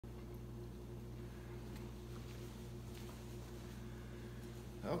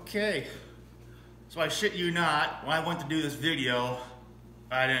Okay, so I shit you not, when I went to do this video,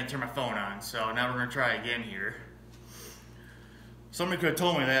 I didn't turn my phone on, so now we're gonna try again here. Somebody could have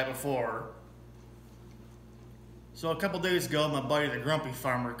told me that before. So a couple days ago, my buddy the Grumpy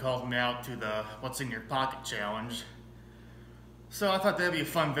Farmer called me out to the What's in Your Pocket challenge. So I thought that'd be a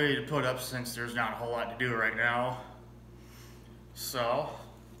fun video to put up since there's not a whole lot to do right now. So,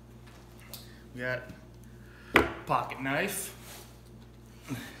 we got pocket knife,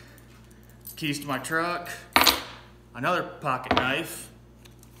 keys to my truck, another pocket knife,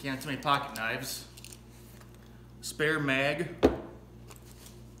 can't have too many pocket knives, spare mag,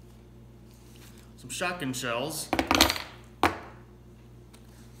 some shotgun shells,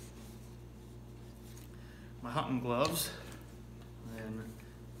 my hunting gloves, and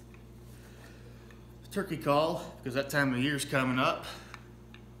turkey call, because that time of the year's coming up.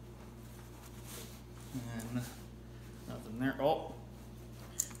 And nothing there. Oh,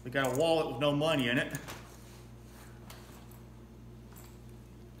 we got a wallet with no money in it.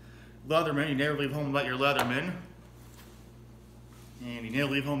 Leatherman, you never leave home without your Leatherman. And you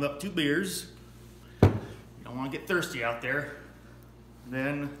never leave home without 2 beers. You don't want to get thirsty out there. And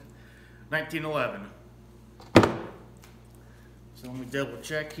then 1911. So let me double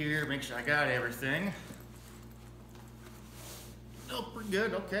check here, make sure I got everything. Oh, pretty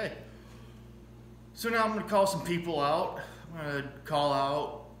good, okay. So now I'm gonna call some people out. I'm gonna call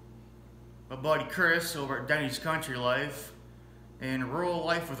out my buddy Chris over at Denny's Country Life and Rural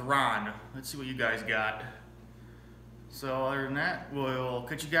Life with Ron. Let's see what you guys got. So other than that, we'll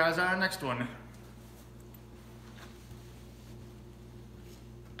catch you guys on the next one.